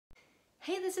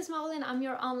Hey, this is Malin. I'm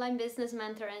your online business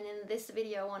mentor, and in this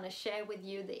video I want to share with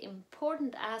you the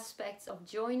important aspects of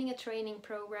joining a training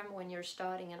program when you're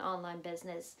starting an online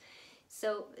business,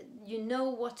 so you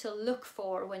know what to look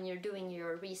for when you're doing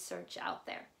your research out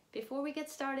there. Before we get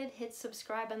started, hit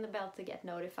subscribe and the bell to get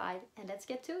notified, and let's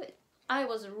get to it. I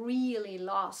was really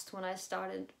lost when I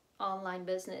started online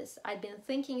business. I'd been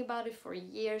thinking about it for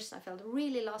years. I felt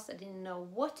really lost. I didn't know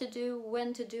what to do,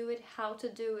 when to do it, how to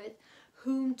do it,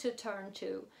 whom to turn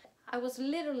to. I was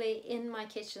literally in my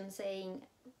kitchen saying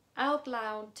out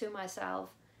loud to myself,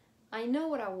 I know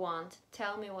what I want,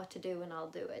 tell me what to do and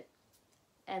I'll do it.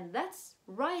 And that's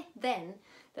right then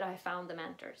that I found the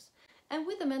mentors. And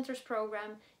with the mentors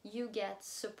program, you get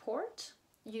support,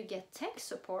 you get tech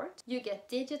support, you get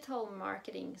digital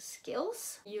marketing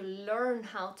skills, you learn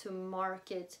how to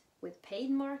market with paid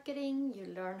marketing, you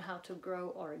learn how to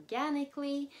grow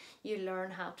organically, you learn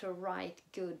how to write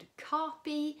good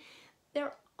copy. There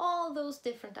are all those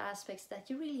different aspects that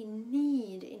you really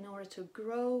need in order to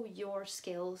grow your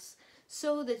skills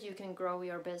so that you can grow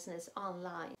your business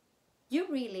online. You're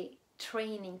really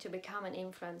training to become an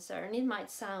influencer, and it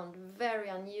might sound very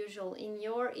unusual in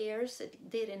your ears. It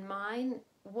did in mine.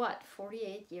 What,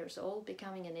 48 years old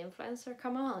becoming an influencer?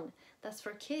 Come on, that's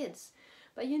for kids.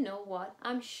 But you know what?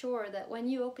 I'm sure that when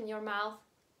you open your mouth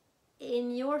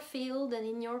in your field and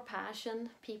in your passion,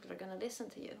 people are going to listen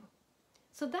to you.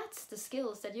 So that's the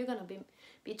skills that you're going to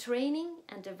be training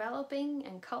and developing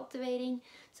and cultivating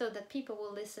so that people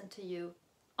will listen to you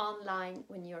online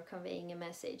when you're conveying a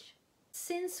message.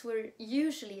 Since we're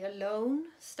usually alone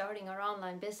starting our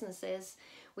online businesses,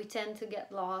 we tend to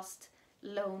get lost,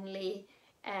 lonely,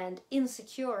 and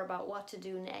insecure about what to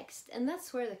do next. And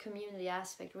that's where the community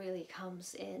aspect really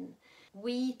comes in.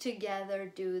 We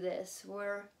together do this,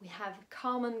 where we have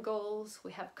common goals,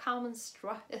 we have common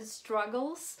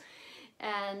struggles,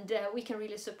 and we can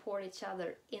really support each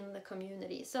other in the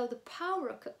community. So the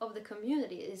power of the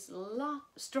community is a lot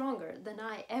stronger than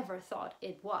I ever thought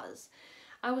it was.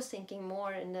 I was thinking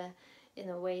more in the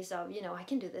ways of, I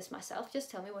can do this myself,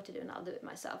 just tell me what to do and I'll do it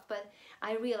myself. But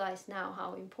I realize now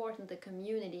how important the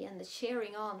community and the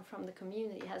cheering on from the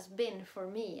community has been for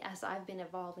me as I've been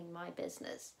evolving my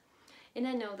business. And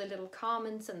I know the little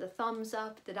comments and the thumbs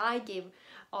up that I give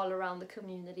all around the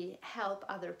community help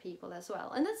other people as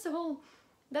well. And that's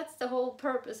the whole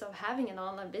purpose of having an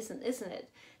online business, isn't it?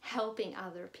 Helping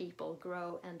other people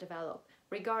grow and develop,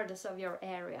 regardless of your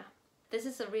area. This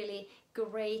is a really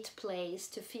great place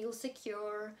to feel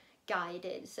secure,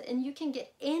 guided, and you can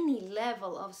get any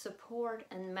level of support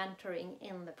and mentoring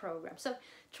in the program. So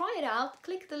try it out,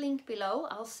 click the link below.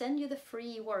 I'll send you the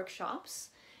free workshops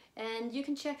and you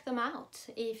can check them out.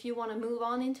 If you want to move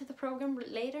on into the program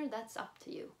later, that's up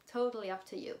to you, totally up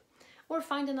to you. Or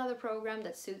find another program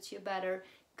that suits you better.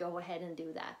 Go ahead and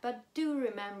do that. But do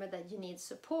remember that you need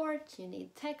support, you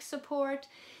need tech support,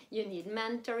 you need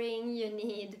mentoring, you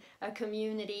need a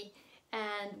community.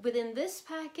 And within this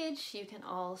package, you can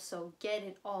also get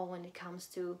it all when it comes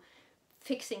to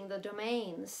fixing the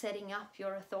domain, setting up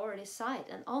your authority site,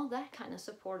 and all that kind of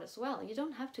support as well. You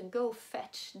don't have to go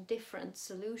fetch different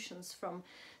solutions from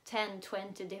 10,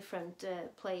 20 different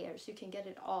players. You can get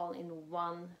it all in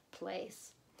one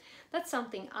place. That's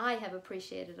something I have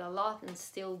appreciated a lot and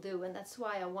still do, and that's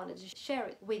why I wanted to share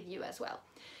it with you as well.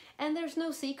 And there's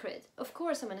no secret. Of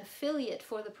course, I'm an affiliate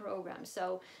for the program,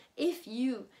 so if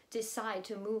you decide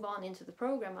to move on into the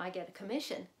program, I get a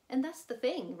commission. And that's the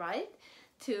thing, right?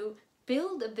 To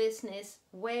build a business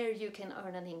where you can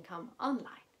earn an income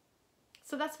online.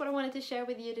 So that's what I wanted to share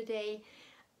with you today.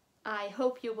 I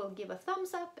hope you will give a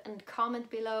thumbs up and comment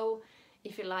below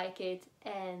if you like it,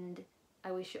 and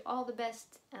I wish you all the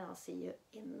best, and I'll see you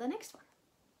in the next one.